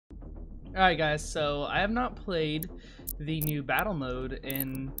Alright guys, so I have not played the new battle mode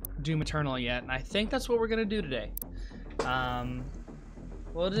in Doom Eternal yet, and I think that's what we're gonna do today.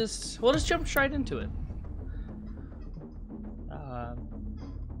 We'll just jump straight into it.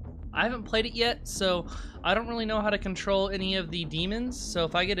 I haven't played it yet, so I don't really know how to control any of the demons. So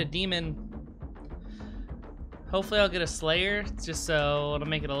if I get a demon, hopefully I'll get a Slayer, just so it'll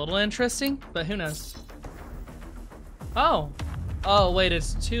make it a little interesting, but who knows. Oh wait,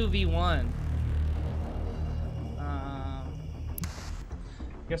 it's 2v1.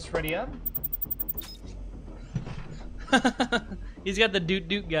 Guess ready up? He's got the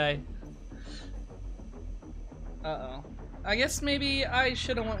doot guy. Uh-oh. I guess maybe I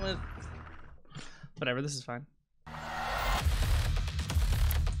should have went with... Whatever, this is fine.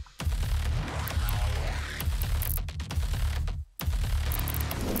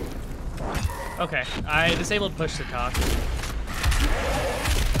 Okay, I disabled push to talk.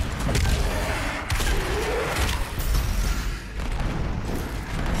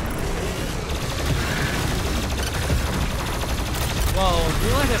 Whoa,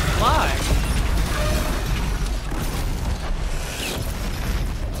 you let it fly.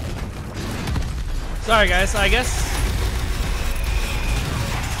 Sorry guys, I guess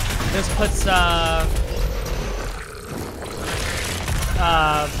this puts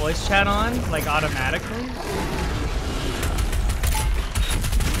voice chat on, like, automatically.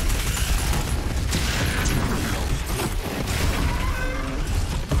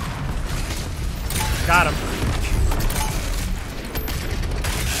 Got him.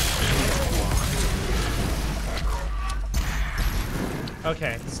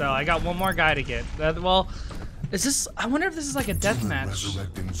 Okay, so I got one more guy to get. Well, is this... I wonder if this is like a death match.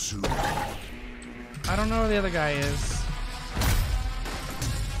 I don't know where the other guy is.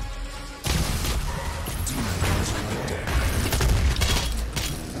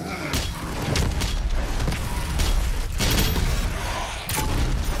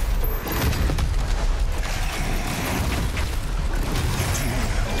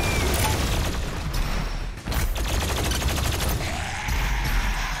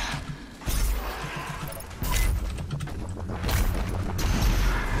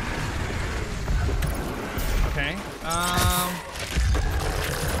 Okay,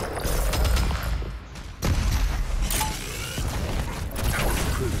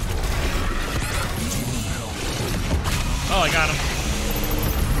 oh, I got him.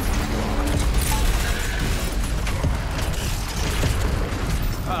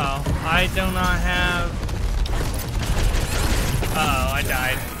 Uh-oh, I do not have... Uh-oh, I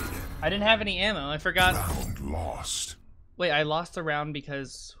died. I didn't have any ammo, I forgot. Round lost. Wait, I lost the round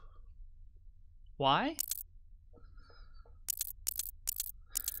because... Why?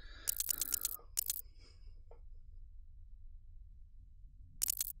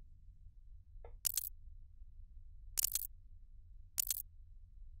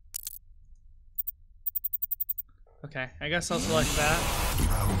 Okay, I guess I'll select that.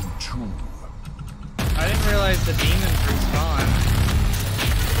 Round two. I didn't realize the demons respawn.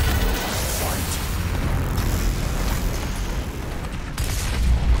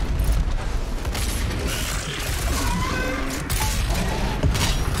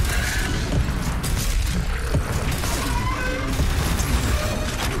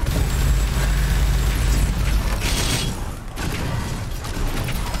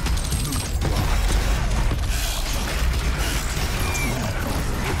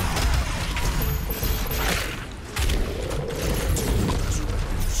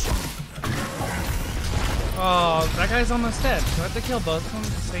 Oh, that guy's almost dead. Do I have to kill both of them at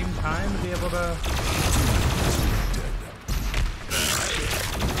the same time to be able to...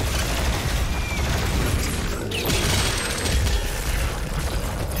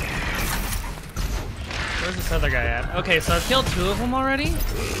 Where's this other guy at? Okay, so I've killed two of them already?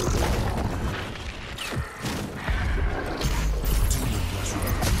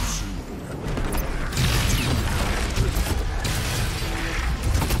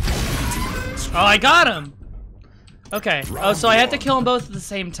 Oh, I got him! Okay. Oh, so I had to kill them both at the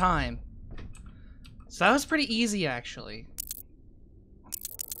same time. So that was pretty easy, actually.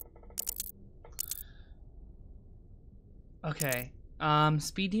 Okay.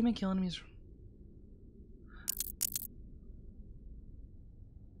 Speed demon kill enemies.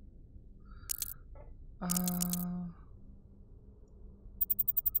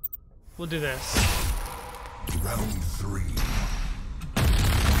 We'll do this. Round three.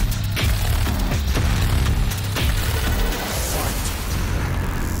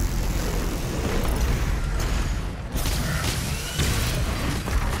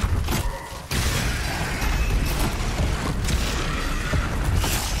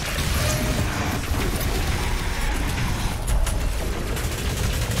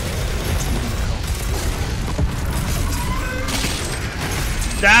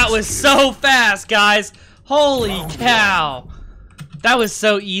 That was so fast, guys. Holy cow. That was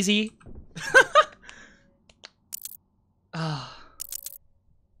so easy. Ah.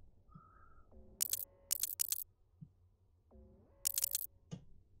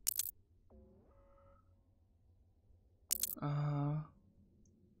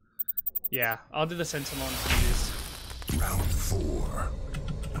 Yeah, I'll do the Sentinel and Fuse. Round 4.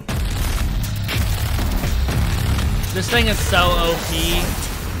 This thing is so OP.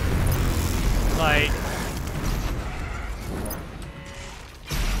 Like,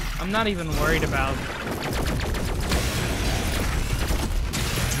 I'm not even worried about.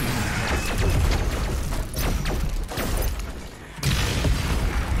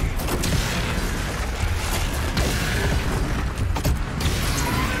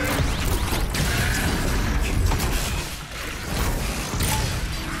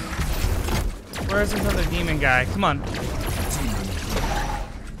 Where's this other demon guy? Come on.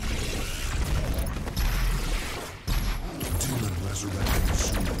 Demon resurrecting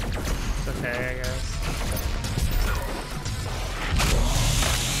soon. It's okay, I guess.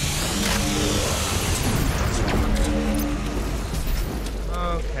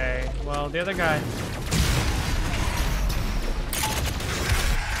 Okay, well, the other guy.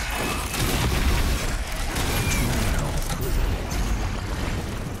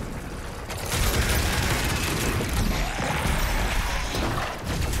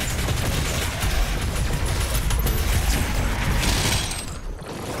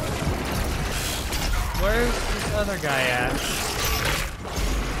 Where's this other guy at?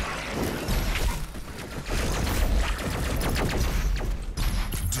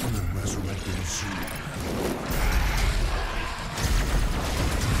 Demon resurrecting soon.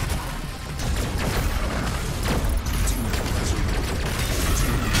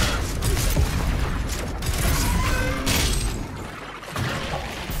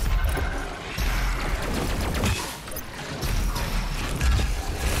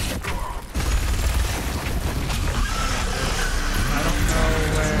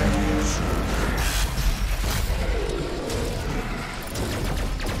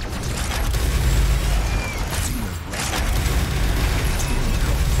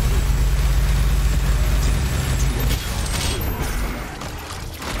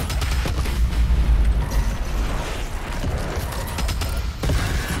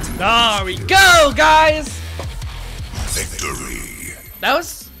 There we go, guys! Victory.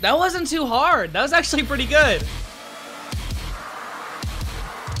 That wasn't too hard. That was actually pretty good.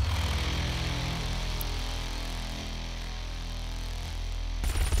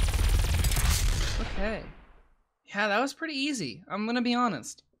 Okay. Yeah, that was pretty easy. I'm gonna be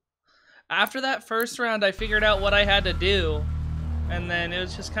honest. After that first round, I figured out what I had to do, and then it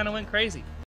was just kind of went crazy.